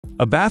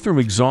A bathroom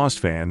exhaust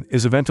fan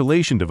is a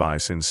ventilation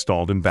device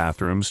installed in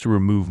bathrooms to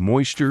remove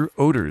moisture,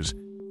 odors,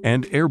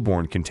 and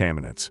airborne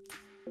contaminants.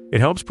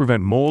 It helps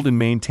prevent mold and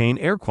maintain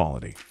air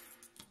quality.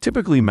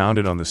 Typically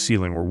mounted on the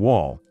ceiling or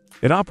wall,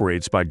 it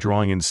operates by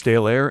drawing in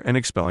stale air and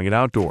expelling it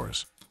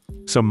outdoors.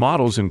 Some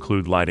models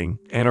include lighting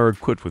and are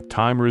equipped with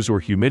timers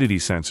or humidity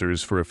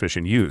sensors for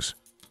efficient use.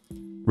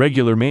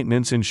 Regular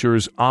maintenance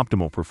ensures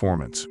optimal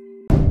performance.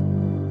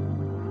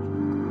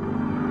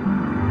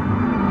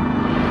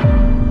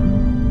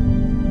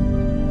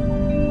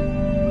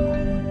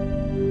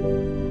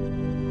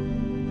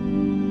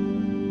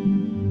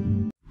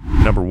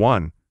 Number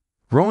 1.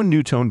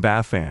 Broan-NuTone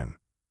Bath Fan.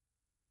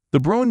 The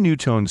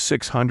Broan-NuTone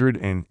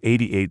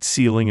 688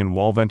 ceiling and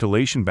wall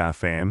ventilation bath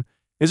fan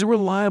is a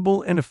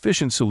reliable and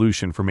efficient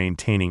solution for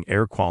maintaining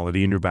air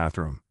quality in your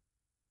bathroom.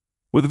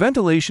 With a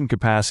ventilation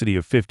capacity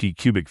of 50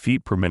 cubic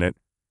feet per minute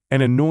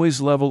and a noise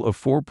level of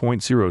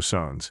 4.0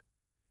 zones,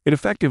 it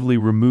effectively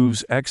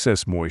removes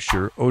excess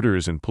moisture,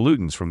 odors, and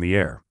pollutants from the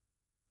air,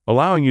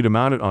 allowing you to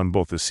mount it on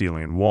both the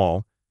ceiling and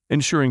wall,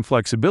 ensuring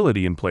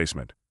flexibility in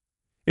placement.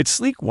 Its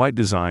sleek white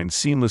design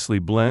seamlessly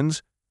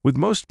blends with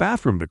most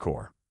bathroom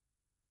decor.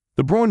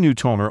 The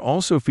Broan-NuToner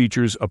also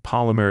features a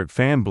polymeric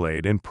fan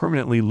blade and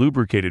permanently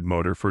lubricated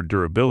motor for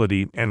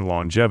durability and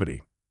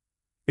longevity.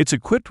 It's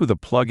equipped with a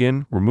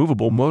plug-in,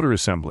 removable motor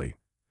assembly,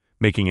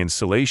 making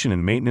installation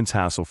and maintenance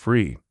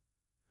hassle-free.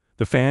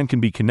 The fan can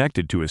be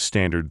connected to a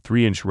standard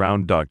 3-inch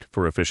round duct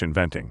for efficient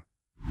venting.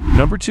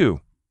 Number 2.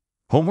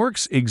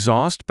 Homewerks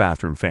Exhaust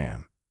Bathroom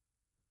Fan.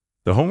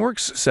 The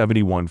Homewerks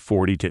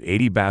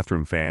 7140-80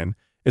 bathroom fan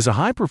is a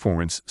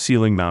high-performance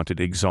ceiling-mounted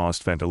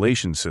exhaust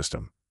ventilation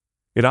system.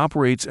 It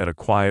operates at a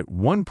quiet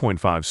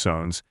 1.5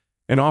 zones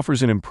and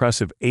offers an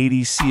impressive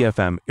 80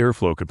 CFM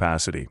airflow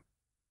capacity.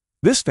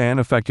 This fan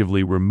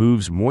effectively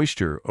removes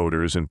moisture,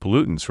 odors, and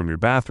pollutants from your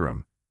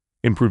bathroom,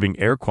 improving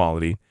air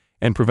quality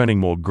and preventing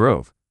mold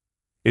growth.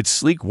 Its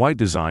sleek white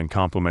design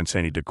complements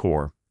any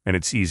decor, and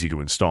it's easy to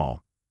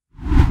install.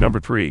 Number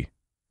 3.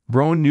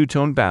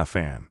 Broan-NuTone Bath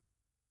Fan.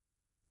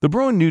 The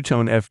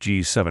Broan-NuTone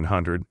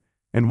FG700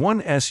 and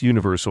 1S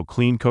Universal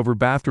Clean Cover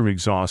Bathroom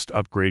Exhaust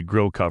Upgrade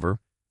Grill Cover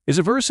is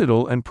a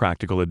versatile and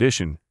practical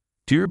addition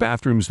to your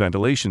bathroom's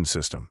ventilation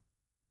system.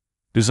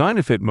 Designed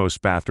to fit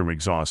most bathroom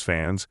exhaust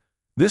fans,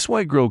 this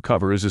white grill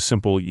cover is a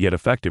simple yet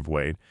effective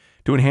way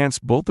to enhance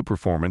both the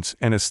performance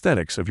and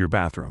aesthetics of your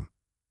bathroom,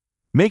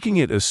 making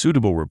it a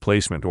suitable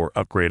replacement or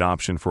upgrade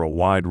option for a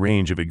wide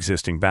range of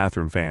existing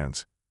bathroom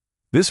fans.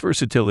 This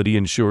versatility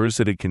ensures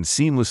that it can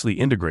seamlessly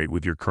integrate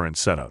with your current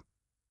setup.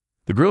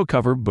 The grill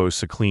cover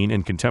boasts a clean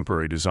and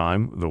contemporary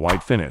design with a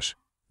white finish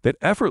that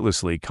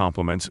effortlessly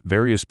complements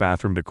various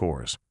bathroom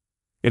decors.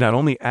 It not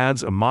only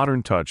adds a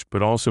modern touch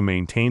but also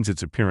maintains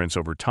its appearance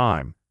over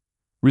time,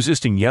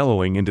 resisting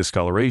yellowing and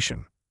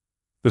discoloration.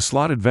 The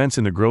slotted vents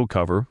in the grill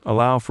cover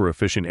allow for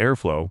efficient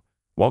airflow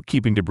while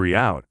keeping debris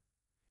out,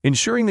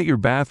 ensuring that your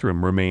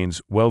bathroom remains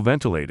well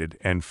ventilated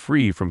and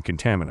free from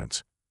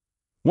contaminants.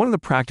 One of the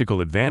practical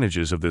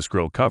advantages of this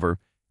grill cover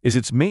is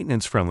its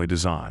maintenance-friendly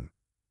design.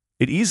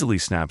 It easily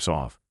snaps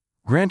off,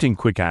 granting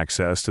quick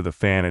access to the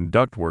fan and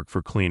ductwork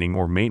for cleaning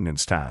or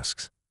maintenance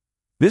tasks.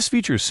 This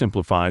feature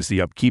simplifies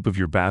the upkeep of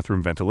your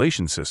bathroom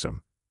ventilation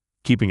system,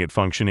 keeping it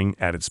functioning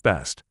at its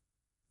best.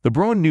 The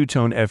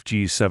Broan-NuTone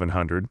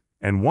FG700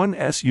 and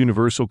 1S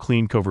Universal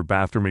Clean Cover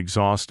Bathroom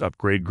Exhaust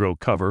Upgrade Grill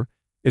Cover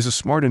is a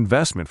smart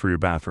investment for your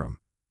bathroom.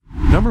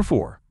 Number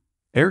 4.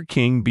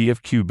 King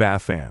BFQ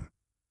Bath Fan.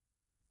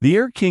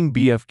 The King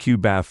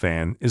BFQ Bath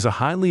Fan is a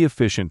highly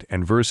efficient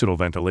and versatile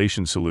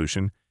ventilation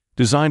solution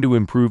designed to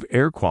improve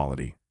air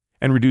quality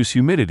and reduce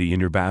humidity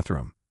in your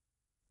bathroom.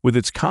 With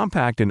its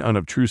compact and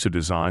unobtrusive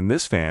design,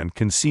 this fan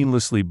can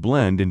seamlessly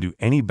blend into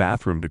any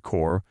bathroom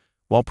decor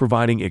while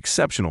providing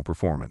exceptional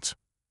performance.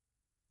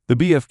 The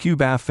BFQ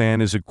Bath Fan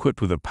is equipped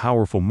with a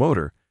powerful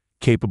motor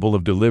capable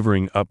of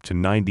delivering up to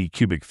 90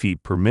 cubic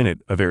feet per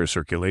minute of air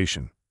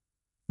circulation.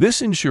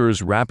 This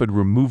ensures rapid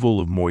removal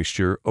of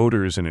moisture,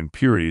 odors, and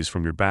impurities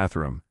from your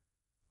bathroom,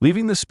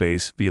 leaving the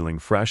space feeling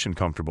fresh and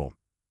comfortable.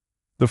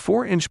 The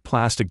 4-inch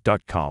plastic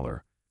duct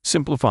collar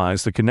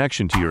simplifies the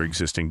connection to your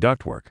existing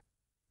ductwork.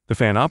 The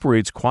fan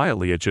operates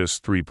quietly at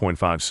just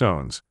 3.5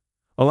 zones,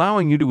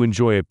 allowing you to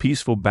enjoy a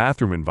peaceful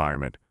bathroom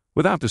environment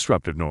without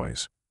disruptive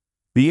noise.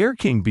 The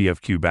King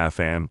BFQ Bath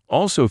Fan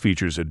also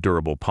features a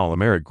durable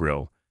polymeric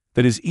grill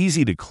that is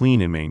easy to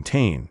clean and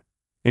maintain,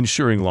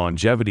 ensuring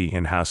longevity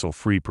and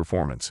hassle-free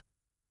performance.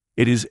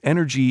 It is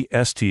Energy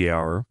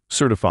STR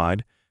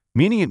certified,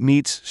 meaning it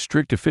meets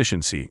strict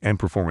efficiency and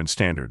performance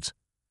standards,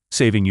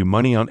 saving you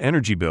money on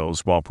energy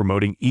bills while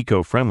promoting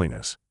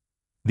eco-friendliness.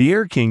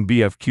 The King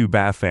BFQ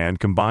Bath Fan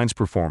combines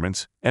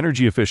performance,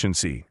 energy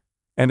efficiency,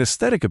 and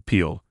aesthetic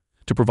appeal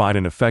to provide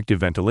an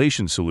effective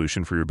ventilation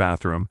solution for your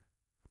bathroom,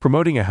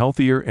 promoting a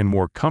healthier and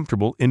more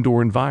comfortable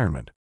indoor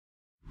environment.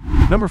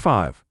 Number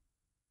 5.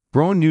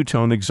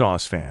 Broan-NuTone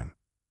Exhaust Fan.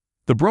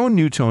 The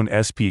Broan-NuTone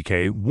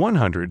SPK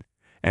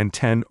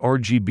 110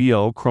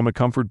 RGBL Chroma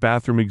Comfort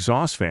Bathroom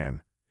Exhaust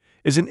Fan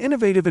is an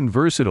innovative and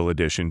versatile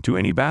addition to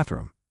any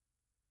bathroom.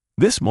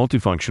 This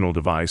multifunctional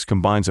device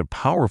combines a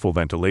powerful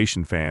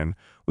ventilation fan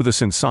with a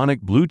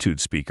Sensonic Bluetooth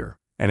speaker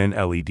and an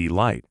LED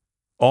light,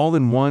 all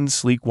in one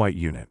sleek white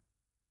unit.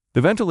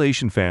 The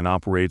ventilation fan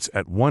operates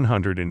at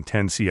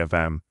 110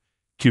 CFM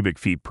cubic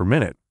feet per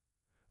minute,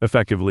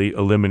 effectively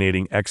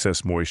eliminating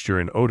excess moisture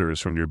and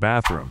odors from your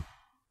bathroom,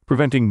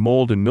 preventing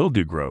mold and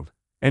mildew growth,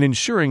 and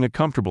ensuring a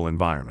comfortable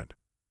environment.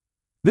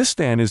 This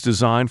fan is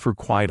designed for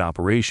quiet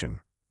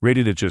operation,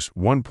 rated at just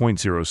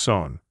 1.0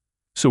 SON,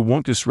 so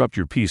won't disrupt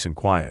your peace and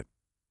quiet.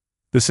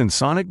 The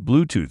Sensonic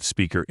Bluetooth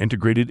speaker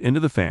integrated into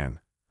the fan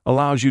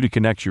allows you to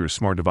connect your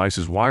smart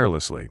devices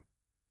wirelessly,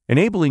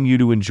 enabling you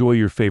to enjoy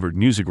your favorite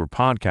music or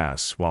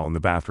podcasts while in the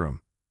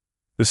bathroom.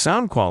 The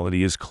sound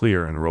quality is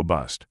clear and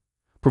robust,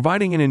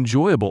 providing an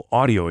enjoyable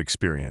audio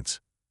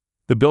experience.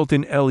 The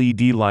built-in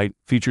LED light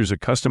features a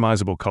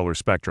customizable color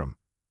spectrum,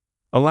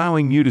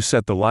 allowing you to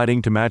set the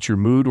lighting to match your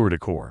mood or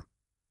decor.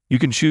 You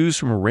can choose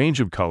from a range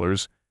of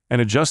colors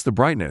and adjust the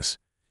brightness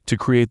to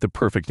create the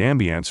perfect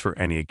ambience for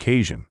any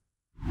occasion.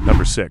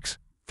 Number 6.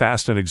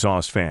 Fasdunt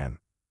Exhaust Fan.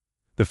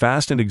 The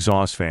Fasdunt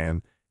Exhaust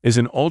Fan is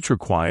an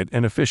ultra-quiet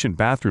and efficient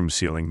bathroom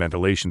ceiling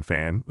ventilation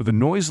fan with a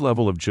noise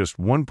level of just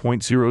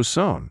 1.0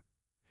 SON,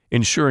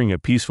 ensuring a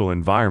peaceful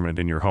environment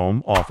in your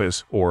home,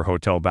 office, or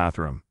hotel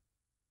bathroom.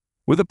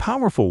 With a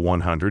powerful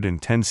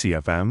 110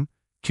 CFM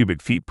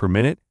cubic feet per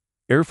minute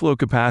airflow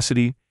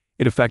capacity,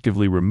 it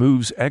effectively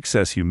removes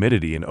excess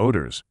humidity and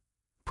odors,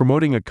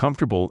 promoting a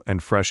comfortable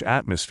and fresh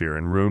atmosphere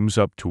in rooms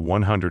up to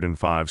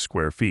 105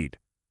 square feet.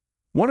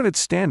 One of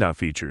its standout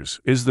features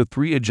is the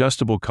 3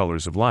 adjustable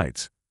colors of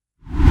lights.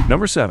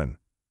 Number 7.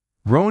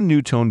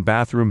 Broan-NuTone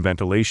Bathroom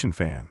Ventilation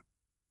Fan.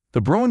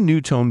 The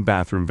Broan-NuTone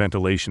Bathroom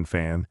Ventilation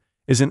Fan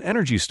is an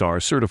ENERGY STAR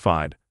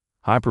certified,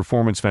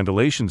 high-performance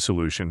ventilation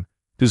solution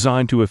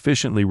designed to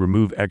efficiently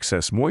remove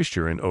excess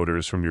moisture and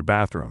odors from your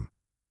bathroom.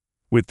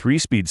 With 3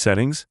 speed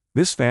settings,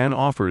 this fan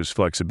offers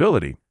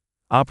flexibility,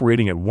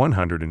 operating at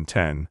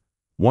 110,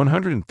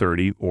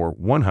 130, or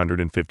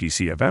 150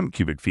 CFM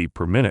cubic feet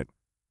per minute,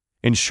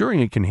 ensuring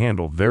it can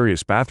handle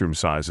various bathroom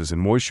sizes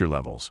and moisture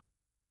levels,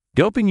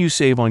 helping you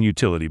save on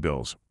utility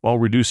bills while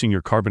reducing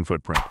your carbon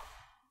footprint.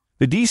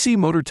 The DC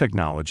motor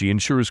technology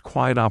ensures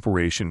quiet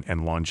operation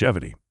and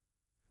longevity.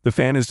 The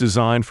fan is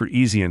designed for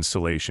easy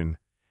installation,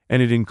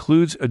 and it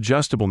includes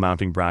adjustable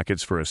mounting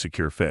brackets for a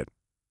secure fit.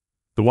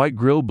 The white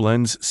grille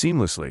blends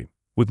seamlessly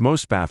with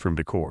most bathroom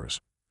decors,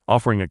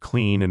 offering a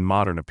clean and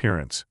modern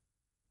appearance.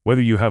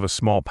 Whether you have a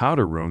small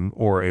powder room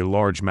or a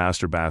large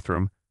master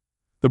bathroom,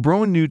 the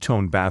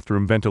Broan-NuTone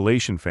Bathroom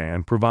Ventilation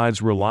Fan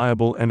provides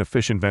reliable and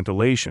efficient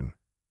ventilation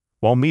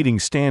while meeting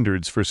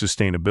standards for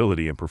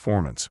sustainability and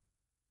performance.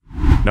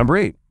 Number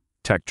 8.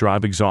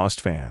 TechDrive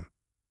Exhaust Fan.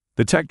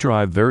 The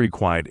TechDrive Very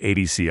Quiet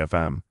 80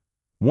 CFM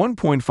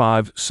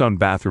 1.5 SON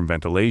Bathroom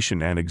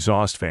Ventilation and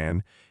Exhaust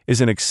Fan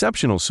is an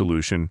exceptional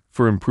solution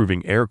for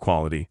improving air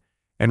quality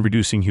and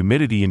reducing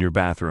humidity in your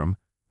bathroom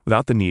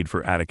without the need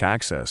for attic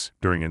access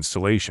during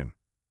installation.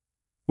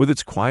 With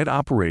its quiet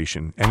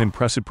operation and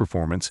impressive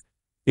performance,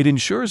 it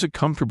ensures a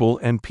comfortable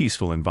and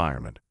peaceful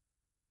environment.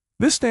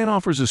 This fan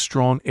offers a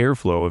strong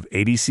airflow of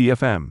 80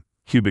 CFM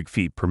cubic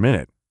feet per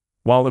minute,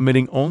 while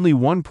emitting only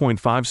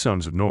 1.5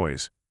 SONs of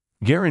noise,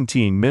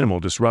 guaranteeing minimal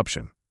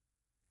disruption.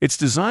 Its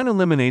design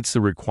eliminates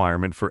the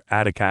requirement for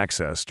attic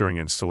access during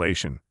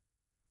installation,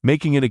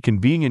 making it a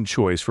convenient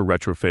choice for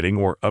retrofitting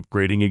or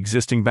upgrading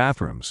existing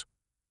bathrooms.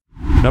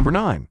 Number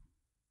 9.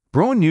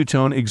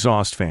 Broan-NuTone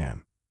Exhaust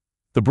Fan.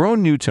 The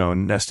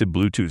Broan-NuTone Nested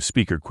Bluetooth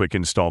Speaker Quick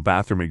Install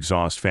Bathroom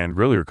Exhaust Fan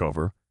Griller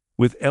Cover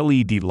with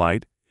LED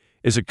light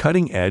is a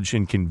cutting-edge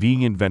and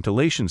convenient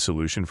ventilation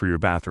solution for your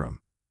bathroom.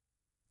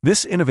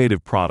 This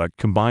innovative product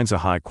combines a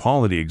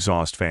high-quality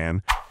exhaust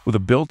fan with a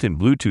built-in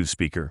Bluetooth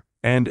speaker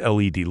and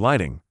LED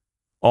lighting,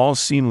 all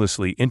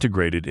seamlessly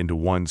integrated into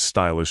one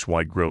stylish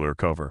white griller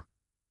cover.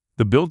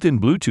 The built-in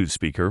Bluetooth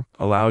speaker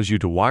allows you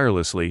to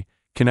wirelessly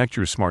connect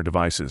your smart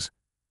devices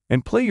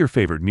and play your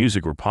favorite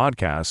music or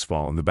podcasts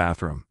while in the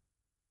bathroom.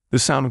 The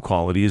sound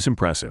quality is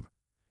impressive,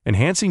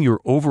 enhancing your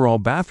overall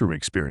bathroom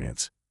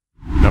experience.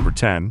 Number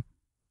 10.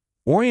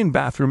 Oreien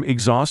Bathroom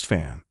Exhaust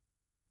Fan.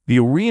 The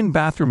Oreien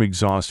Bathroom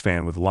Exhaust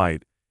Fan with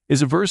light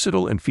is a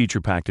versatile and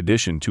feature-packed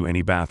addition to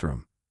any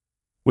bathroom.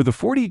 With a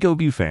 40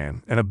 kW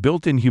fan and a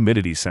built-in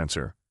humidity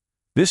sensor,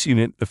 this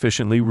unit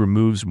efficiently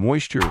removes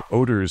moisture,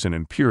 odors, and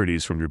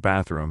impurities from your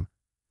bathroom,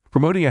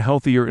 promoting a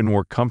healthier and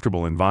more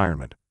comfortable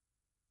environment.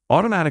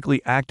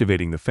 Automatically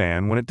activating the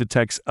fan when it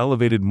detects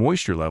elevated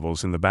moisture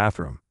levels in the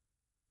bathroom.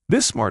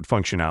 This smart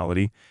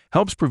functionality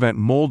helps prevent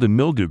mold and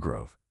mildew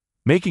growth,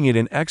 making it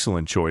an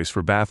excellent choice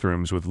for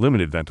bathrooms with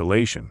limited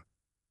ventilation.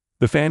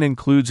 The fan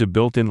includes a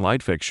built-in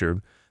light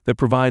fixture that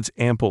provides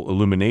ample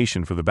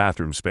illumination for the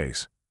bathroom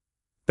space.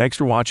 Thanks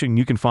for watching.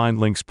 You can find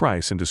links,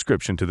 price, and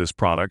description to this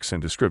products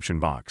and description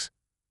box.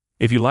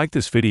 If you like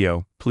this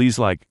video, please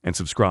like and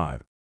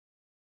subscribe.